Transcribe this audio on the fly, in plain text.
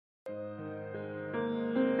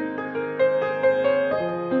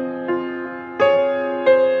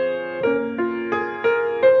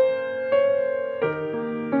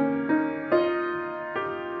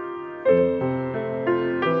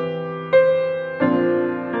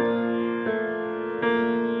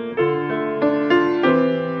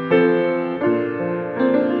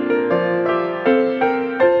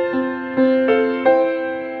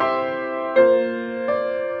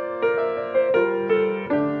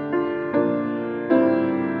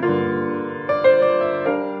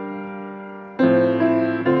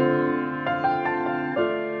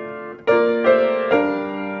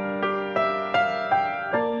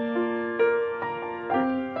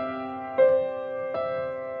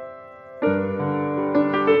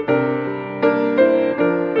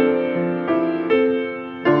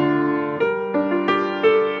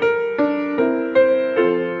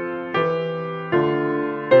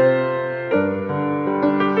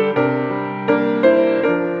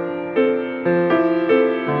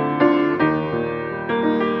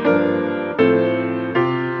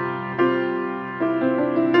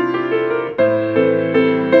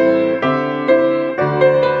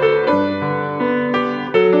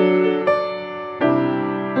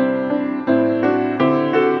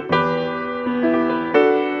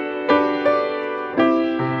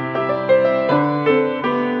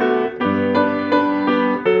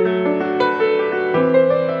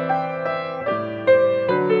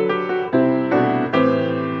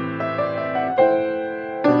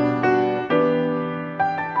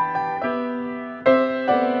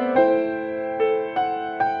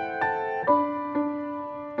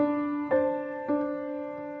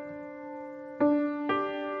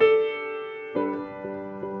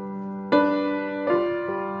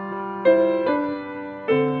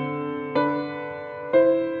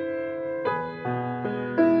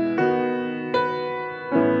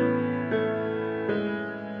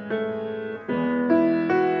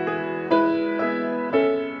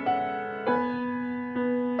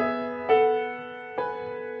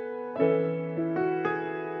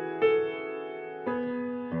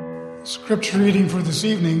Scripture reading for this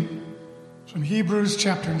evening is from Hebrews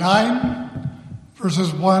chapter 9,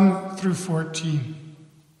 verses 1 through 14.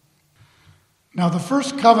 Now the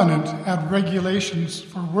first covenant had regulations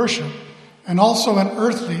for worship and also an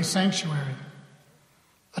earthly sanctuary.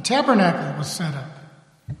 A tabernacle was set up.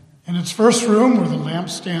 In its first room were the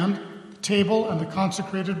lampstand, the table, and the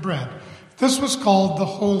consecrated bread. This was called the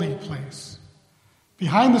holy place.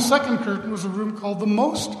 Behind the second curtain was a room called the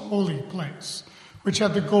most holy place, which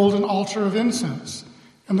had the golden altar of incense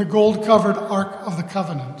and the gold-covered Ark of the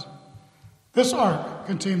Covenant. This ark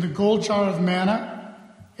contained the gold jar of manna,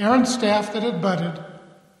 Aaron's staff that had budded,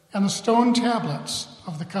 and the stone tablets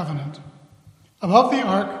of the covenant. Above the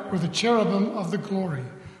ark were the cherubim of the glory,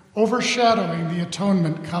 overshadowing the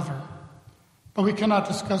atonement cover. But we cannot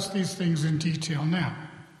discuss these things in detail now.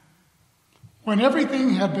 When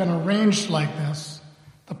everything had been arranged like this,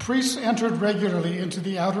 the priests entered regularly into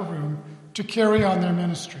the outer room to carry on their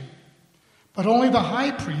ministry. But only the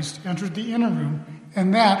high priest entered the inner room,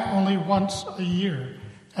 and that only once a year,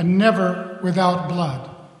 and never without blood,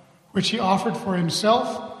 which he offered for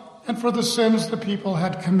himself and for the sins the people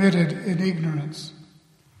had committed in ignorance.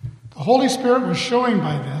 The Holy Spirit was showing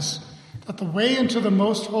by this that the way into the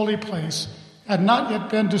most holy place had not yet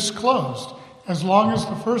been disclosed as long as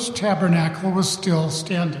the first tabernacle was still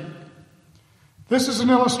standing. This is an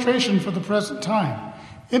illustration for the present time,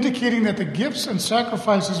 indicating that the gifts and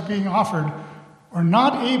sacrifices being offered were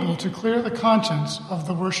not able to clear the conscience of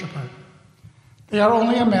the worshiper. They are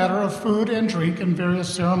only a matter of food and drink and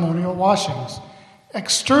various ceremonial washings,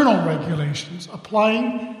 external regulations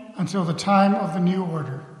applying until the time of the new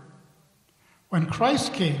order. When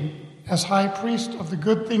Christ came as high priest of the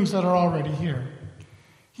good things that are already here,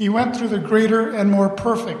 he went through the greater and more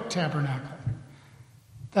perfect tabernacle.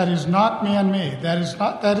 That is not man-made. That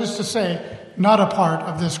is to say, not a part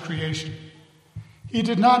of this creation. He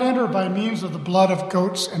did not enter by means of the blood of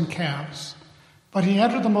goats and calves, but he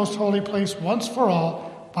entered the most holy place once for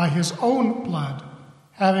all by his own blood,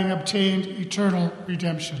 having obtained eternal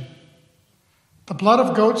redemption. The blood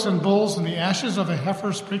of goats and bulls and the ashes of a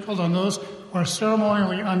heifer sprinkled on those who are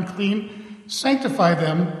ceremonially unclean sanctify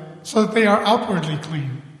them so that they are outwardly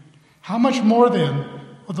clean. How much more then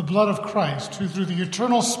will the blood of Christ, who through the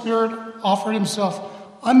eternal Spirit offered himself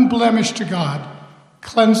unblemished to God,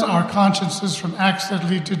 cleanse our consciences from acts that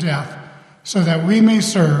lead to death, so that we may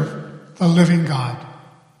serve the living God.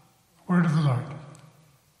 Word of the Lord.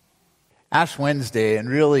 Ash Wednesday, and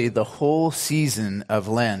really the whole season of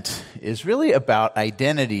Lent, is really about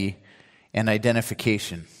identity and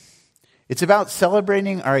identification. It's about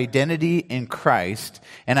celebrating our identity in Christ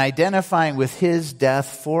and identifying with his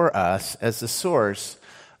death for us as the source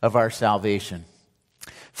of our salvation.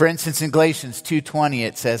 For instance, in Galatians 2:20,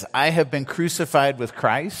 it says, I have been crucified with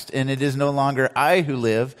Christ, and it is no longer I who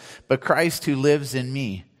live, but Christ who lives in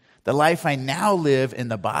me. The life I now live in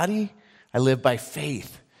the body, I live by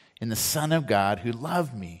faith in the Son of God who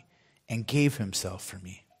loved me and gave himself for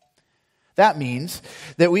me. That means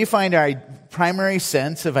that we find our primary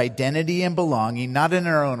sense of identity and belonging not in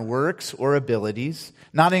our own works or abilities,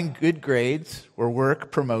 not in good grades or work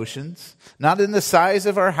promotions, not in the size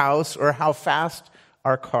of our house or how fast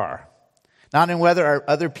our car, not in whether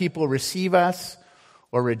other people receive us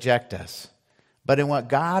or reject us, but in what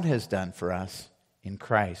God has done for us in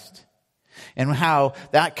Christ and how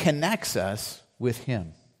that connects us with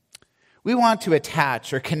him. We want to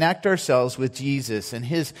attach or connect ourselves with Jesus and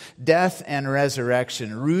his death and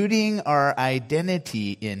resurrection, rooting our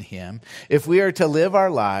identity in him if we are to live our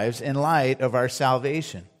lives in light of our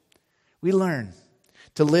salvation. We learn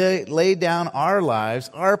to lay down our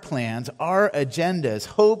lives, our plans, our agendas,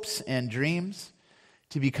 hopes, and dreams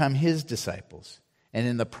to become his disciples. And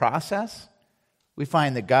in the process, we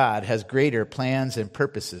find that God has greater plans and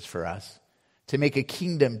purposes for us to make a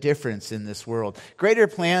kingdom difference in this world. Greater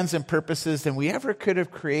plans and purposes than we ever could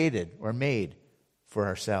have created or made for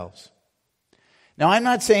ourselves. Now, I'm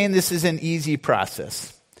not saying this is an easy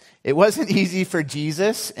process. It wasn't easy for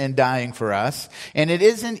Jesus in dying for us, and it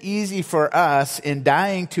isn't easy for us in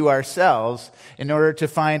dying to ourselves in order to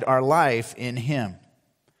find our life in him.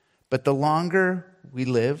 But the longer we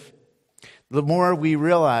live, the more we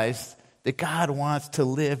realize that God wants to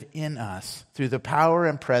live in us through the power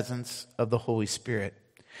and presence of the Holy Spirit.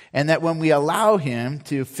 And that when we allow him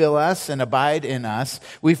to fill us and abide in us,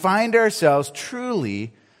 we find ourselves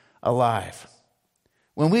truly alive.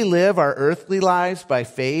 When we live our earthly lives by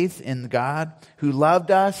faith in God who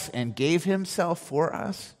loved us and gave himself for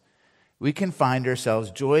us, we can find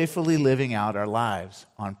ourselves joyfully living out our lives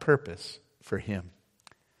on purpose for him.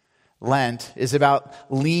 Lent is about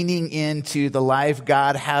leaning into the life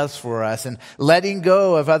God has for us and letting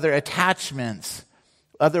go of other attachments,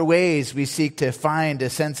 other ways we seek to find a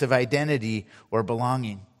sense of identity or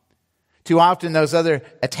belonging. Too often those other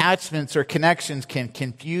attachments or connections can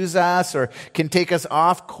confuse us or can take us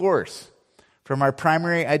off course from our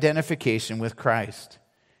primary identification with Christ,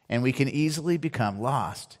 and we can easily become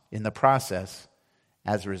lost in the process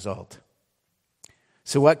as a result.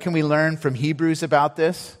 So what can we learn from Hebrews about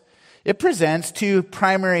this? It presents two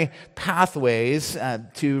primary pathways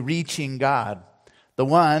to reaching God. The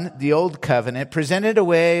one, the Old Covenant, presented a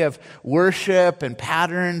way of worship and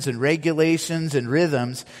patterns and regulations and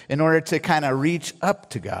rhythms in order to kind of reach up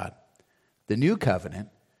to God. The New Covenant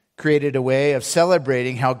created a way of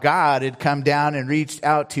celebrating how God had come down and reached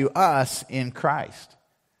out to us in Christ.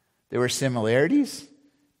 There were similarities,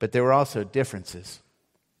 but there were also differences.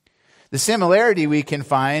 The similarity we can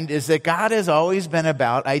find is that God has always been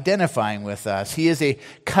about identifying with us. He is a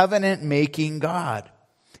covenant-making God.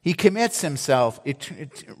 He commits himself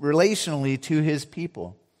relationally to his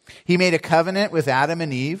people. He made a covenant with Adam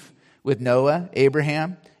and Eve, with Noah,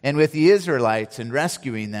 Abraham, and with the Israelites in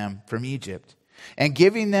rescuing them from Egypt and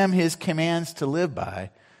giving them his commands to live by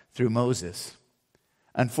through Moses.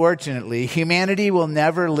 Unfortunately, humanity will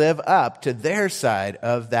never live up to their side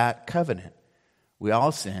of that covenant. We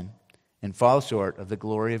all sin and fall short of the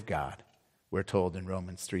glory of God, we're told in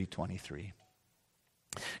Romans 3:23.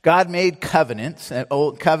 God made covenants, an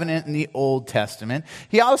old covenant in the Old Testament.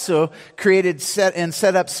 He also created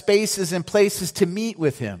set up spaces and places to meet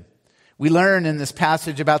with him. We learn in this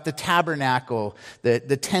passage about the tabernacle,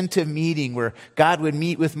 the tent of meeting, where God would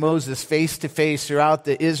meet with Moses face to face throughout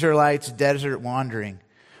the Israelites' desert wandering.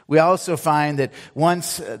 We also find that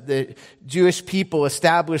once the Jewish people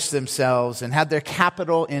established themselves and had their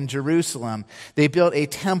capital in Jerusalem, they built a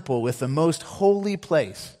temple with the most holy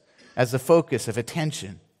place as the focus of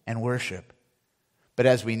attention and worship. But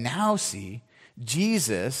as we now see,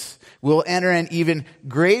 Jesus will enter an even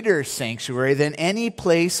greater sanctuary than any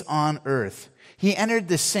place on earth. He entered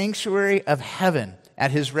the sanctuary of heaven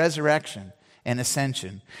at his resurrection and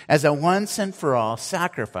ascension as a once and for all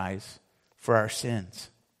sacrifice for our sins.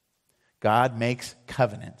 God makes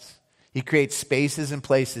covenants. He creates spaces and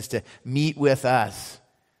places to meet with us.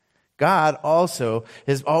 God also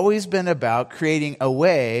has always been about creating a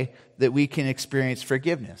way that we can experience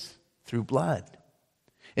forgiveness through blood.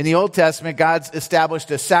 In the Old Testament, God established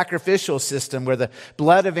a sacrificial system where the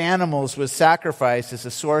blood of animals was sacrificed as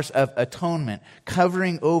a source of atonement,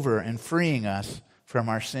 covering over and freeing us from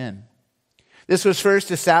our sin. This was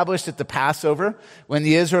first established at the Passover when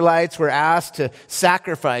the Israelites were asked to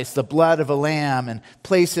sacrifice the blood of a lamb and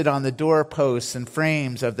place it on the doorposts and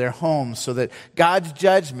frames of their homes so that God's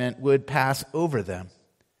judgment would pass over them.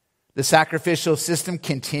 The sacrificial system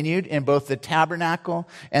continued in both the tabernacle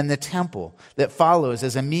and the temple that follows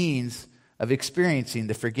as a means of experiencing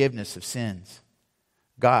the forgiveness of sins.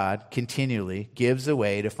 God continually gives a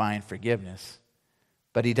way to find forgiveness.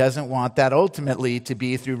 But he doesn't want that ultimately to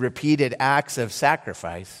be through repeated acts of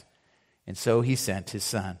sacrifice. And so he sent his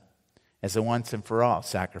son as a once and for all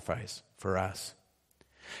sacrifice for us.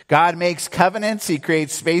 God makes covenants. He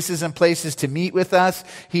creates spaces and places to meet with us.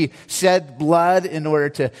 He shed blood in order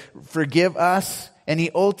to forgive us. And he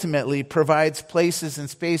ultimately provides places and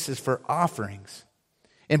spaces for offerings.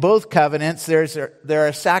 In both covenants, there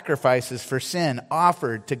are sacrifices for sin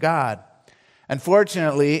offered to God.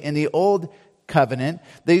 Unfortunately, in the Old Covenant,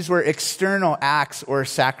 these were external acts or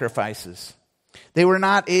sacrifices. They were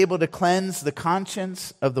not able to cleanse the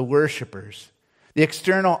conscience of the worshipers. The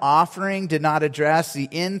external offering did not address the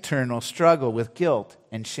internal struggle with guilt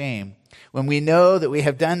and shame when we know that we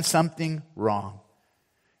have done something wrong.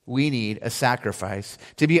 We need a sacrifice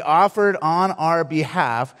to be offered on our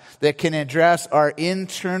behalf that can address our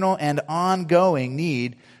internal and ongoing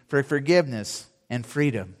need for forgiveness and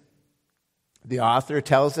freedom. The author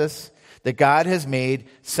tells us that God has made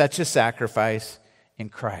such a sacrifice in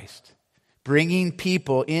Christ, bringing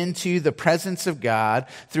people into the presence of God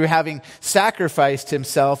through having sacrificed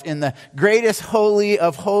himself in the greatest holy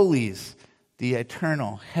of holies, the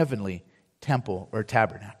eternal heavenly temple or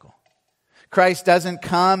tabernacle. Christ doesn't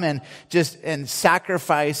come and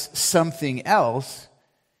sacrifice something else.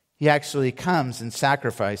 He actually comes and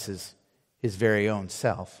sacrifices his very own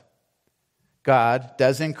self. God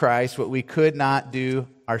does in Christ what we could not do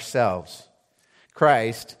ourselves.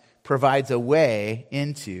 Christ provides a way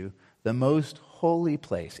into the most holy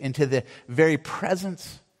place, into the very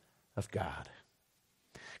presence of God.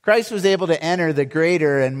 Christ was able to enter the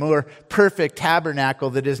greater and more perfect tabernacle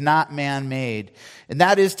that is not man-made. And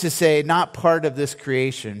that is to say, not part of this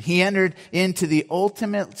creation. He entered into the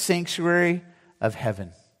ultimate sanctuary of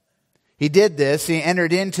heaven. He did this. He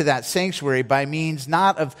entered into that sanctuary by means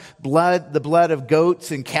not of blood, the blood of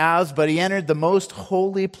goats and cows, but he entered the most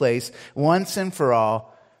holy place once and for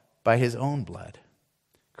all by his own blood.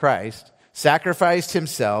 Christ sacrificed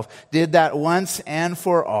himself, did that once and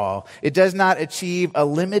for all. It does not achieve a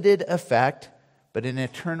limited effect, but an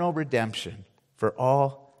eternal redemption for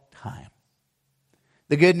all time.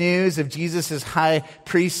 The good news of Jesus' high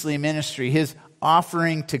priestly ministry, his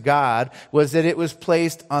offering to God, was that it was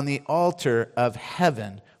placed on the altar of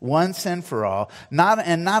heaven once and for all.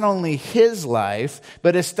 Not only his life,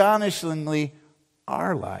 but astonishingly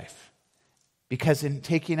our life. Because in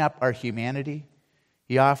taking up our humanity,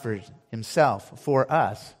 he offered himself for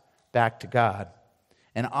us back to God,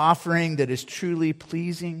 an offering that is truly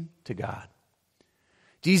pleasing to God.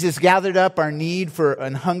 Jesus gathered up our need for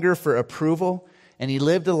and hunger for approval, and he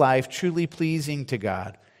lived a life truly pleasing to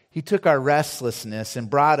God. He took our restlessness and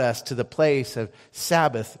brought us to the place of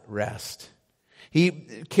Sabbath rest. He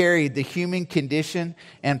carried the human condition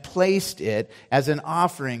and placed it as an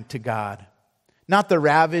offering to God. Not the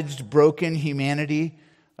ravaged, broken humanity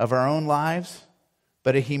of our own lives,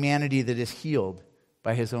 but a humanity that is healed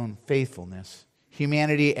by his own faithfulness.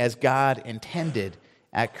 Humanity as God intended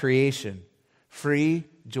at creation, free,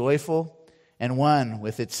 joyful, and one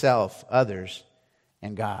with itself, others,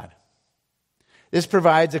 and God. This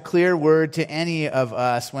provides a clear word to any of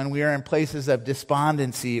us when we are in places of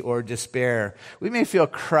despondency or despair. We may feel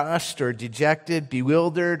crushed or dejected,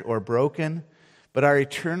 bewildered or broken, but our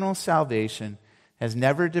eternal salvation has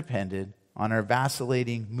never depended on our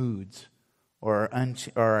vacillating moods or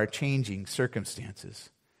our changing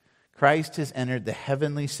circumstances. Christ has entered the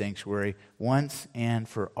heavenly sanctuary once and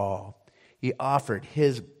for all. He offered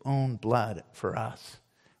his own blood for us.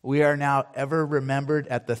 We are now ever remembered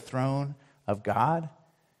at the throne of God,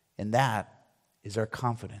 and that is our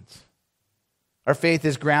confidence. Our faith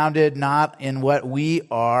is grounded not in what we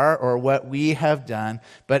are or what we have done,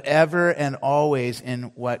 but ever and always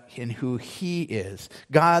in who he is,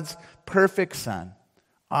 God's perfect Son,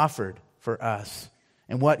 offered for us,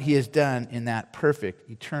 and what he has done in that perfect,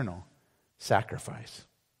 eternal sacrifice.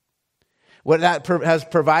 What that has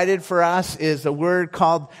provided for us is a word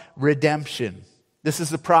called redemption. This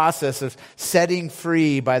is the process of setting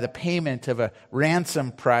free by the payment of a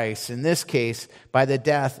ransom price, in this case, by the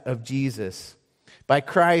death of Jesus. By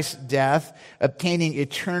Christ's death, obtaining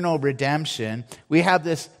eternal redemption, we have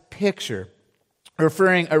this picture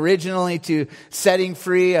referring originally to setting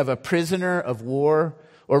free of a prisoner of war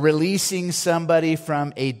or releasing somebody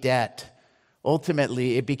from a debt.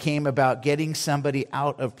 Ultimately, it became about getting somebody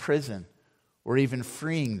out of prison or even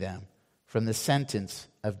freeing them from the sentence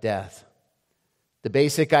of death. The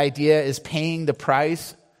basic idea is paying the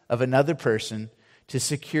price of another person to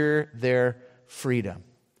secure their freedom.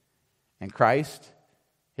 And Christ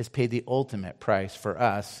has paid the ultimate price for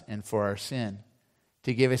us and for our sin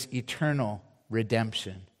to give us eternal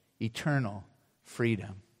redemption, eternal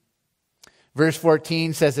freedom. Verse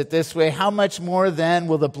 14 says it this way: how much more then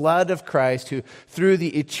will the blood of Christ, who through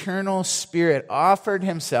the eternal Spirit offered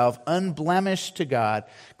himself unblemished to God,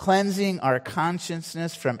 cleansing our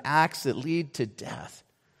consciousness from acts that lead to death,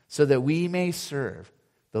 so that we may serve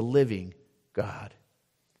the living God.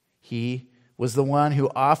 He was the one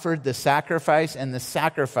who offered the sacrifice and the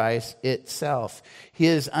sacrifice itself.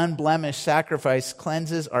 His unblemished sacrifice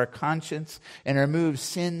cleanses our conscience and removes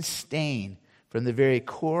sin stain from the very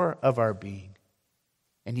core of our being.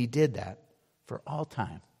 And he did that for all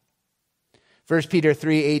time. 1 Peter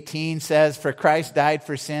 3:18 says, for Christ died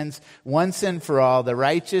for sins once and for all, the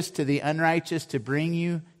righteous to the unrighteous, to bring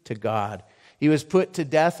you to God. He was put to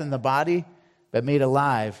death in the body, but made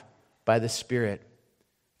alive by the Spirit.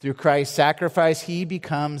 Through Christ's sacrifice, he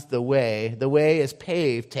becomes the way. The way is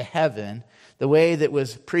paved to heaven. The way that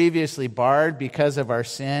was previously barred because of our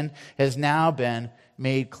sin has now been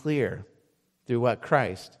made clear through what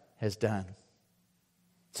Christ has done.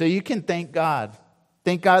 So you can thank God.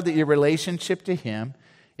 Thank God that your relationship to him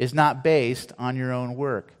is not based on your own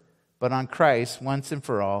work, but on Christ's once and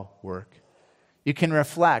for all work. You can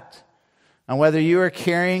reflect on whether you are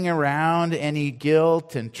carrying around any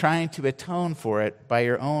guilt and trying to atone for it by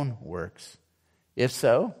your own works. If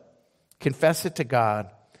so, confess it to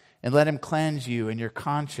God and let him cleanse you and your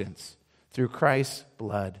conscience through Christ's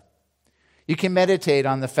blood. You can meditate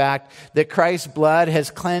on the fact that Christ's blood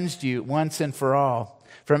has cleansed you once and for all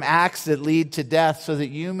from acts that lead to death, so that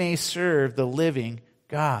you may serve the living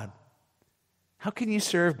God. How can you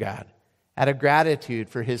serve God out of gratitude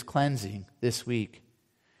for his cleansing this week?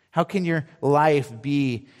 How can your life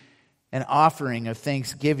be an offering of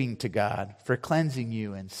thanksgiving to God for cleansing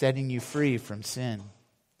you and setting you free from sin?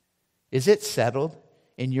 Is it settled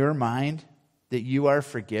in your mind that you are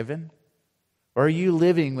forgiven? Or are you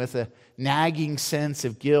living with a nagging sense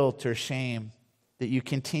of guilt or shame that you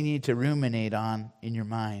continue to ruminate on in your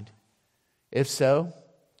mind? If so,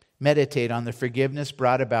 meditate on the forgiveness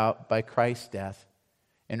brought about by Christ's death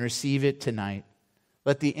and receive it tonight.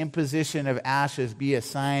 Let the imposition of ashes be a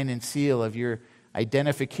sign and seal of your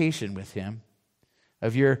identification with him,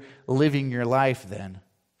 of your living your life then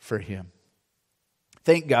for him.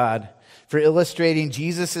 Thank God for illustrating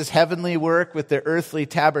Jesus' heavenly work with the earthly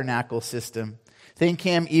tabernacle system. Thank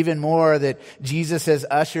him even more that Jesus has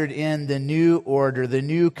ushered in the new order, the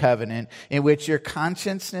new covenant, in which your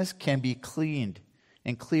consciousness can be cleaned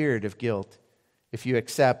and cleared of guilt if you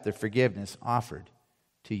accept the forgiveness offered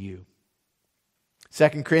to you.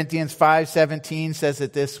 2 Corinthians 5:17 says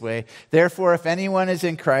it this way, "Therefore, if anyone is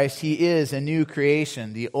in Christ, he is a new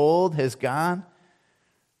creation. The old has gone,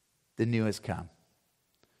 the new has come."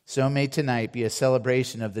 So may tonight be a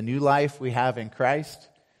celebration of the new life we have in Christ,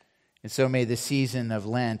 and so may the season of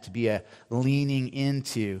Lent be a leaning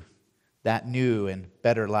into that new and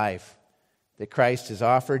better life that Christ has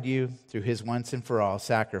offered you through his once and for all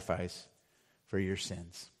sacrifice for your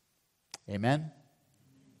sins. Amen.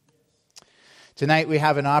 Tonight we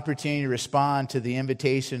have an opportunity to respond to the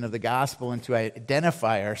invitation of the gospel and to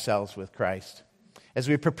identify ourselves with Christ. As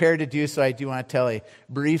we prepare to do so, I do want to tell a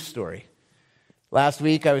brief story. Last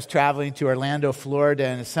week I was traveling to Orlando, Florida,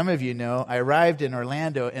 and as some of you know, I arrived in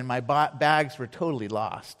Orlando and my bags were totally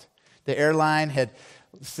lost. The airline had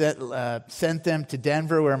sent them to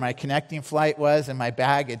Denver where my connecting flight was, and my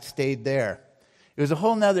bag had stayed there. It was a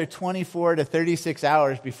whole nother 24 to 36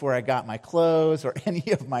 hours before I got my clothes or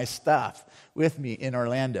any of my stuff with me in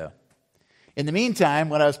Orlando. In the meantime,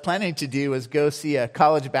 what I was planning to do was go see a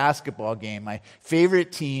college basketball game. My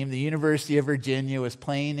favorite team, the University of Virginia, was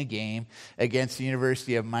playing a game against the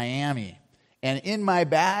University of Miami. And in my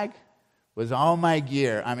bag was all my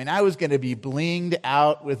gear. I mean, I was going to be blinged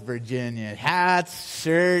out with Virginia. Hats,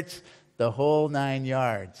 shirts, the whole 9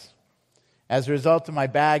 yards. As a result of my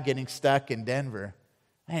bag getting stuck in Denver,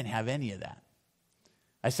 I didn't have any of that.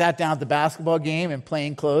 I sat down at the basketball game in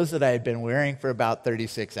plain clothes that I had been wearing for about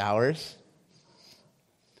 36 hours.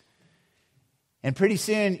 And pretty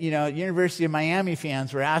soon, University of Miami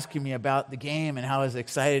fans were asking me about the game and how I was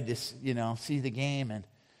excited to, see the game. And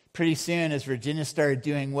pretty soon, as Virginia started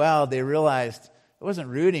doing well, they realized I wasn't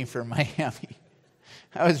rooting for Miami.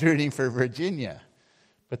 I was rooting for Virginia.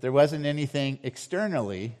 But there wasn't anything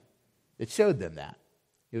externally that showed them that.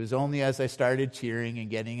 It was only as I started cheering and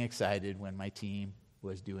getting excited when my team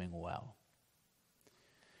was doing well.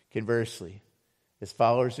 Conversely, as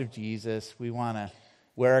followers of Jesus, we want to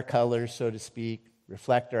wear our colors, so to speak,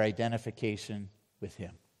 reflect our identification with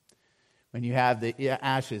him. When you have the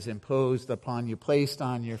ashes imposed upon you, placed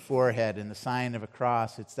on your forehead in the sign of a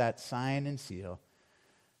cross, it's that sign and seal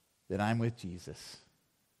that I'm with Jesus.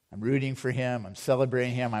 I'm rooting for him. I'm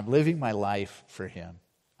celebrating him. I'm living my life for him.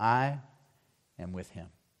 I am with him.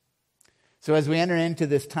 So as we enter into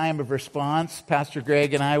this time of response, Pastor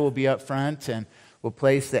Greg and I will be up front and we'll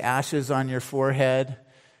place the ashes on your forehead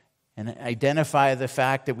and identify the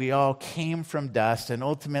fact that we all came from dust and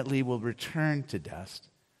ultimately will return to dust.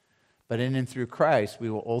 But in and through Christ, we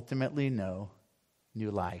will ultimately know new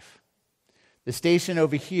life. The station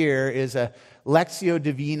over here is a Lectio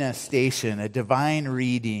Divina station, a divine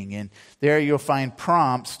reading. And there you'll find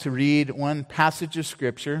prompts to read one passage of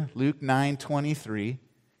Scripture, Luke 9:23.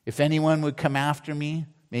 If anyone would come after me,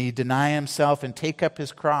 may he deny himself and take up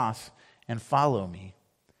his cross and follow me.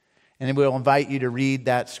 And we'll invite you to read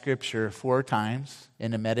that Scripture 4 times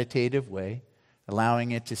in a meditative way,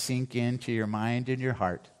 allowing it to sink into your mind and your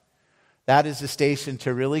heart. That is the station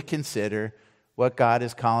to really consider what God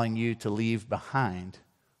is calling you to leave behind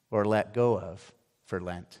or let go of for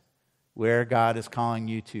Lent, where God is calling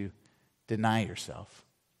you to deny yourself.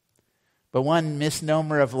 But one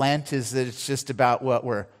misnomer of Lent is that it's just about what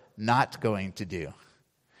we're not going to do.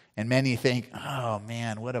 And many think, oh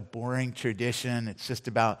man, what a boring tradition. It's just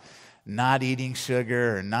about not eating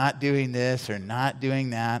sugar or not doing this or not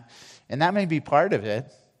doing that. And that may be part of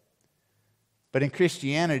it. But in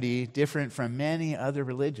Christianity, different from many other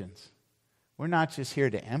religions, we're not just here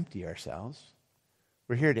to empty ourselves.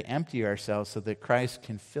 We're here to empty ourselves so that Christ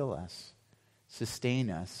can fill us, sustain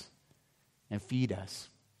us, and feed us.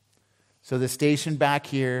 So the station back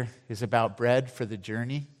here is about bread for the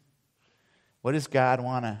journey. How does God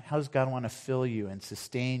want to fill you and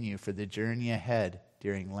sustain you for the journey ahead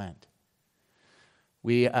during Lent?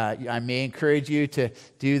 I may encourage you to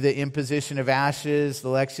do the imposition of ashes, the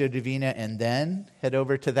Lectio Divina, and then head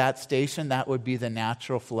over to that station. That would be the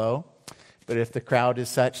natural flow. But if the crowd is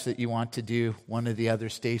such that you want to do one of the other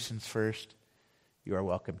stations first, you are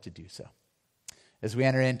welcome to do so. As we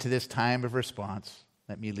enter into this time of response,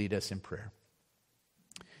 let me lead us in prayer.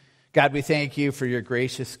 God, we thank you for your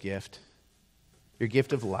gracious gift, your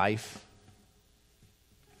gift of life,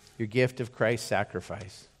 your gift of Christ's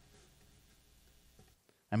sacrifice.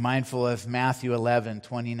 I'm mindful of Matthew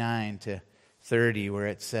 11:29-30, where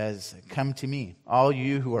it says, "Come to me, all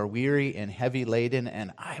you who are weary and heavy laden,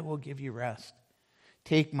 and I will give you rest.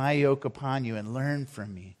 Take my yoke upon you and learn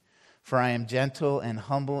from me, for I am gentle and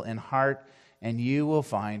humble in heart, and you will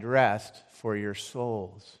find rest for your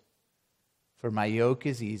souls. For my yoke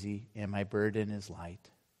is easy and my burden is light."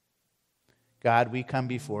 God, we come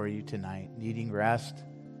before you tonight needing rest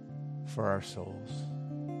for our souls,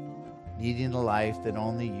 needing the life that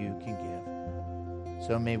only you can give.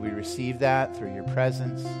 So may we receive that through your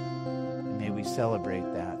presence, and may we celebrate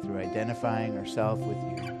that through identifying ourselves with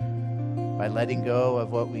you, by letting go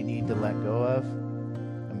of what we need to let go of,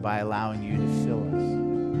 and by allowing you to fill us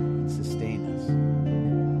and sustain us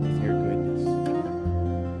with your goodness.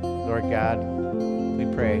 Lord God, we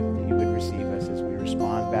pray that you would receive us as we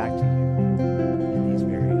respond back to you in these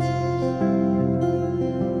various ways.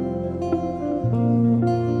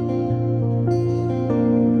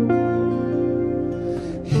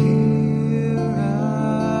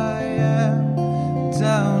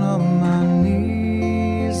 Down on my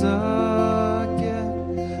knees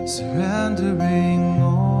again, surrendering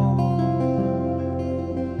all,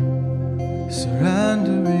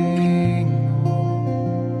 surrendering all.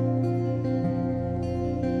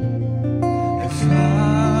 If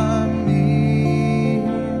I'm me,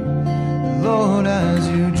 Lord, as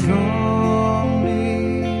you draw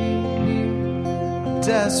me, I'm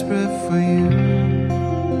desperate for you.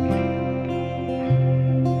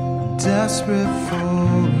 Desperate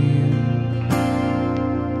for you,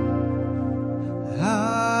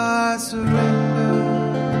 I surrender.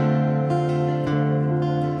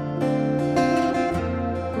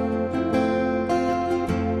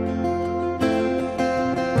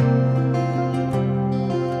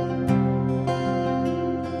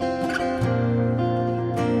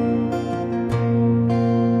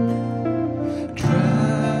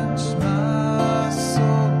 Drench my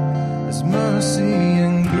soul as mercy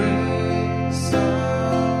and grace.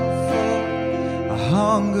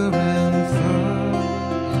 Hunger and thirst,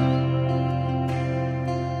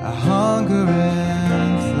 I hunger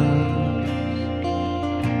and thirst.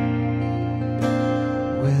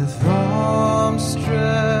 With arms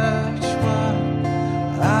stretched wide,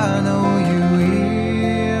 I know you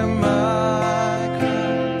hear my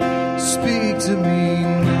cry. Speak to me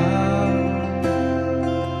now,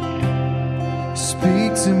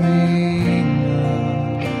 speak to me now.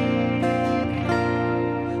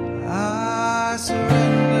 I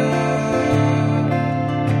surrender,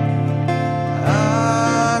 I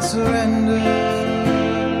surrender.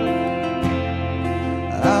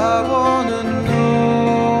 I want to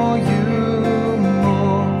know you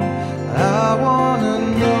more, I want to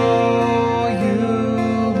know you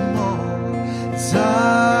more. So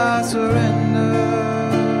I surrender,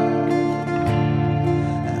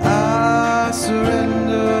 I surrender.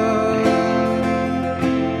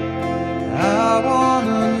 I want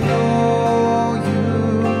to know you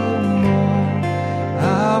more, I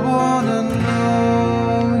want to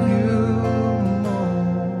know you more.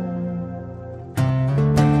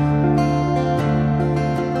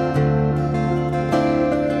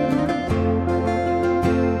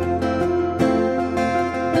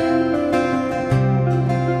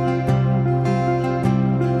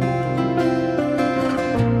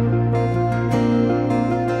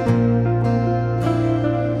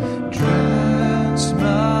 Drench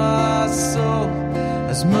my soul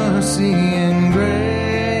as mercy and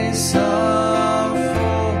grace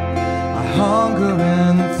unfold. I hunger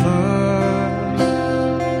and thirst,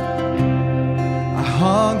 I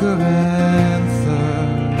hunger and thirst.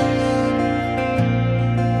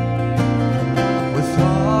 With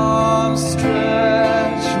arms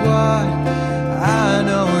stretched wide, I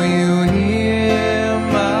know you hear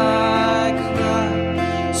my cry.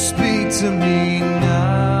 Speak to me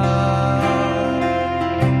now,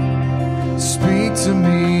 speak to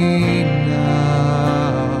me now.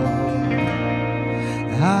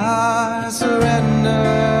 I surrender,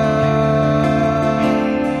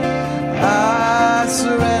 I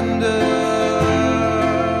surrender.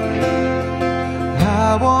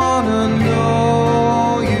 I want to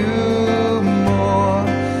know you more,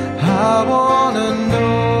 I want to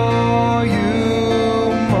know you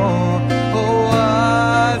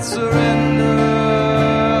surrender.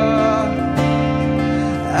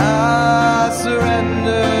 I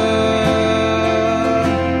surrender.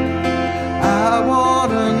 I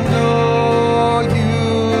wanna know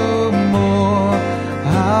you more.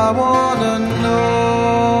 I wanna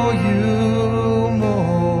know you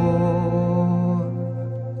more.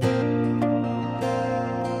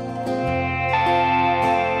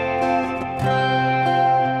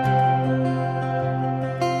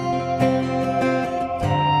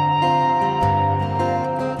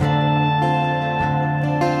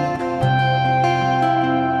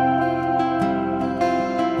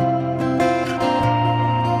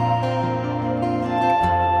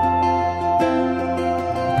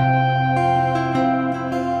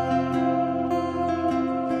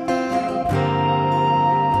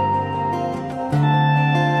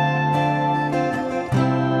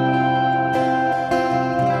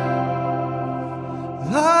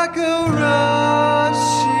 Like a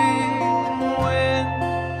rushing wind,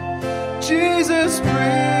 Jesus,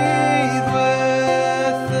 breathe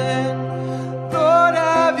within. Lord,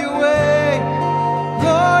 have your way.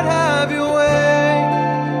 Lord, have your way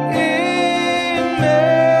in me.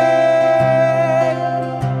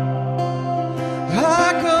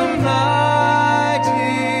 Like a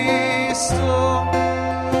mighty storm,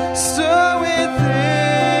 stir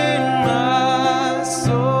within my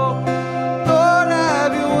soul. Lord,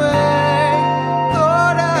 have your way.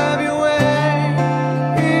 Lord, have your way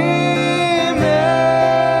in me.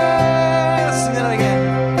 Let's sing that again.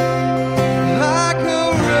 Like a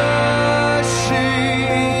rushing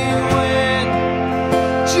wind,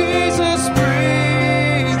 Jesus,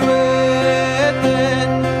 breathe within.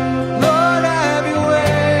 Lord, have your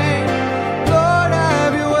way. Lord,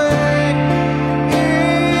 have your way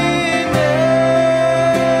in me.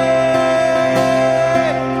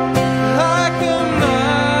 Like a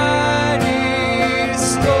mighty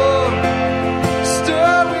storm,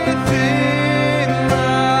 stir within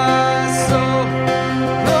my soul.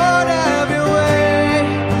 Lord, have your way.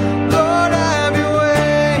 Lord, have your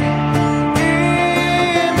way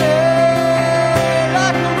in me.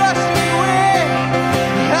 Like a rushing wind,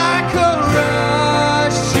 like a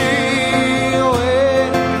rushing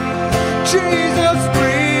wind, Jesus,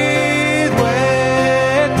 breathe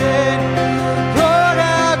within. Lord,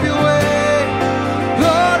 have your way.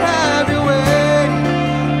 Lord, have your way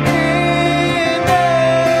in me.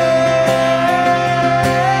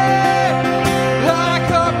 Like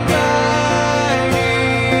a mighty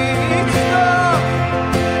storm,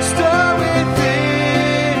 stir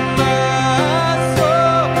within my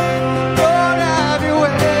soul. Lord, have your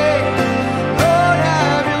way. Lord,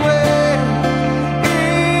 have your way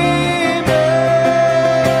in me.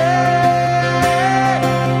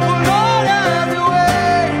 Lord, have your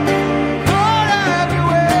way. Lord, have your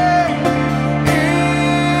way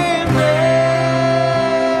in me.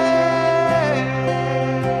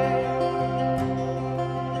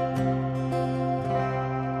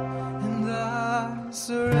 And I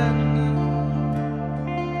surrender.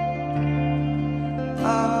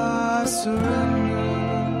 I surrender.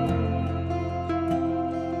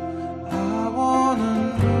 I wanna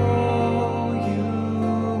know you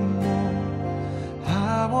more.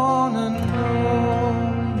 I wanna know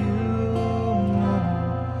you more.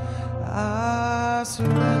 I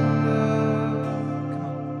surrender.